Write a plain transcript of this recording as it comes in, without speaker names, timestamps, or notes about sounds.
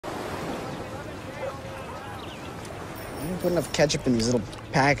don't put enough ketchup in these little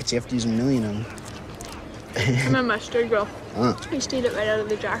packets. You have to use a million of them. I'm a mustard girl. Oh. I just eat it right out of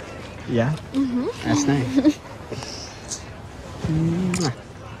the jar. Yeah? Mm-hmm. That's nice.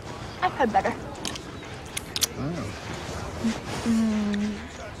 I've had better.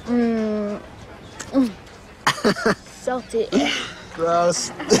 Oh. Salty.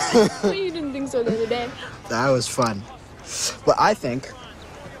 Gross. Well, you didn't think so the other day. That was fun. But I think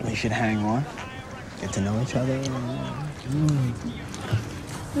we should hang more, get to know each other.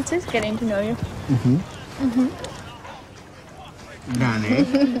 This is getting to know you. Danny,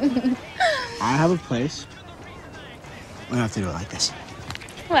 I have a place. We don't have to do it like this.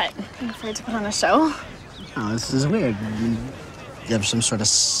 What? I'm afraid to put on a show? Oh, this is weird. You have some sort of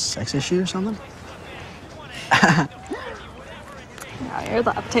sex issue or something? No, you're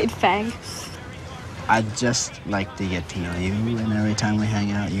the uptight fag. I'd just like to get to know you, and every time we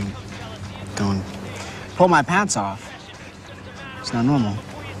hang out, you go and pull my pants off. It's not normal.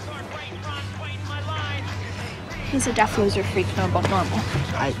 He's a deaf loser freak, no about normal.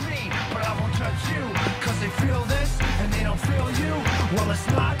 But I won't judge you, 'cause they feel this and they don't feel you. Well, it's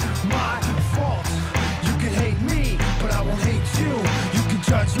not my fault. You can hate me, but I won't hate you. You can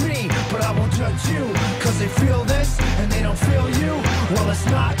judge me, but I won't judge you, 'cause they feel this and they don't feel you. Well, it's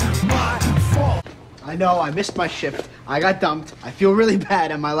not my fault. I know, I missed my shift. I got dumped. I feel really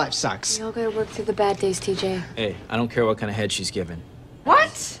bad and my life sucks. We all gotta work through the bad days, TJ. Hey, I don't care what kind of head she's given.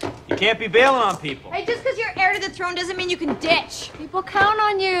 What? You can't be bailing on people. Hey, just because you're heir to the throne doesn't mean you can ditch. People count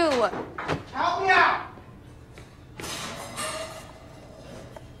on you. Help me out!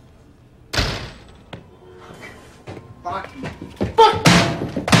 Fuck.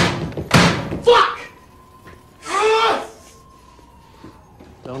 Fuck! Fuck!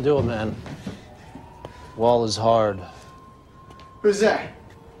 Don't do it, man. Wall is hard. Who's that?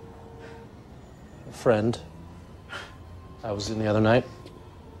 A friend. I was in the other night.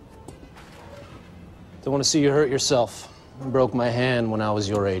 Don't want to see you hurt yourself. I broke my hand when I was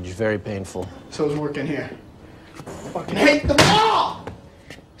your age. Very painful. So is working here. I fucking hate them all!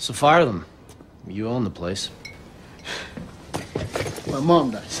 So fire them. You own the place. My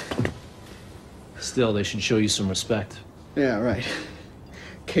mom does. Still, they should show you some respect. Yeah, right.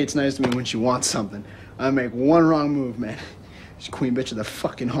 Kate's nice to me when she wants something. I make one wrong move, man. She's queen bitch of the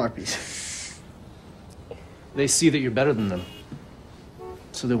fucking harpies. They see that you're better than them.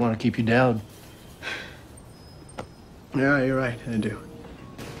 So they want to keep you down. Yeah, you're right. I do.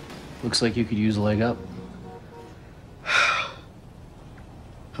 Looks like you could use a leg up.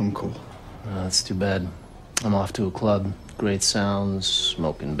 I'm cool. That's too bad. I'm off to a club. Great sounds,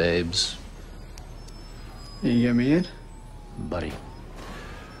 smoking babes. You get me in? Buddy,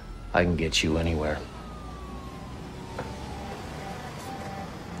 I can get you anywhere.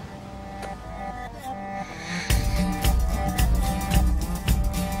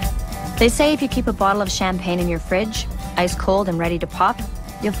 They say if you keep a bottle of champagne in your fridge, ice cold and ready to pop,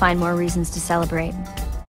 you'll find more reasons to celebrate.